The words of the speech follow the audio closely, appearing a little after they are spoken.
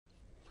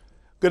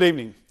Good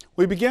evening.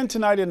 We begin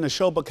tonight in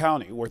Neshoba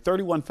County, where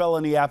 31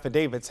 felony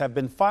affidavits have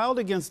been filed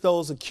against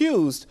those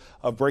accused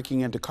of breaking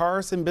into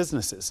cars and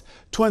businesses.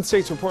 Twin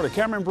States reporter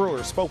Cameron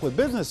Brewer spoke with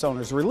business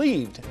owners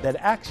relieved that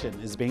action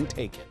is being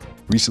taken.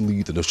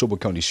 Recently, the Neshoba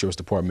County Sheriff's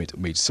Department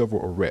made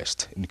several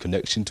arrests in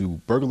connection to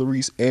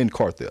burglaries and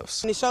car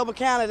thefts. In Neshoba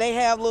County, they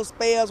have little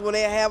spells where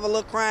they have a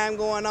little crime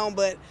going on,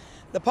 but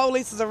the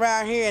police is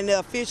around here and the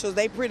officials,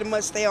 they pretty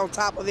much stay on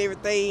top of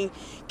everything,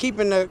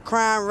 keeping the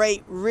crime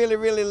rate really,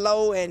 really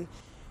low. And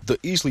the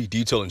Easley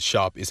Detailing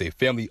Shop is a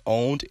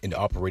family-owned and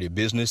operated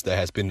business that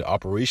has been in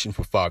operation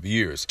for 5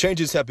 years.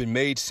 Changes have been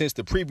made since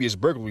the previous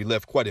burglary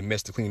left quite a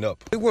mess to clean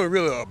up. It wasn't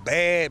really a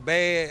bad,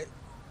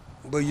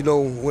 but you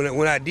know,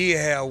 when I did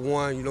have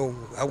one, you know,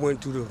 I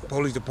went to the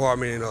police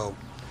department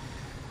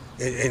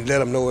and let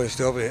them know and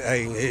stuff,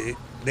 and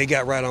they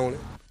got right on it.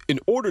 In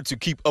order to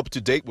keep up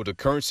to date with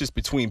occurrences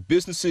between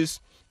businesses,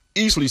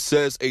 Easley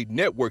says a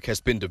network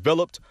has been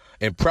developed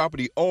and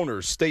property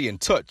owners stay in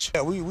touch.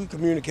 Yeah, we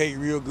communicate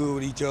real good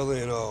with each other,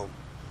 and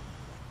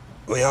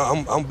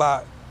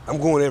I'm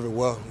going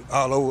everywhere,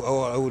 all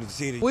over the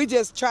city. We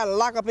just try to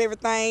lock up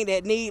everything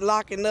that need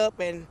locking up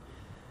and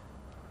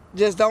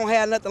just don't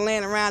have nothing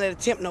laying around that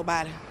tempt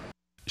nobody.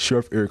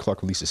 Sheriff Eric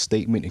Clark released a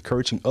statement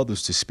encouraging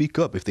others to speak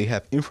up if they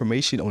have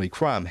information on a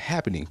crime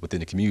happening within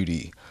the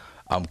community.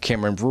 I'm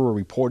Cameron Brewer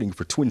reporting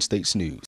for Twin States News.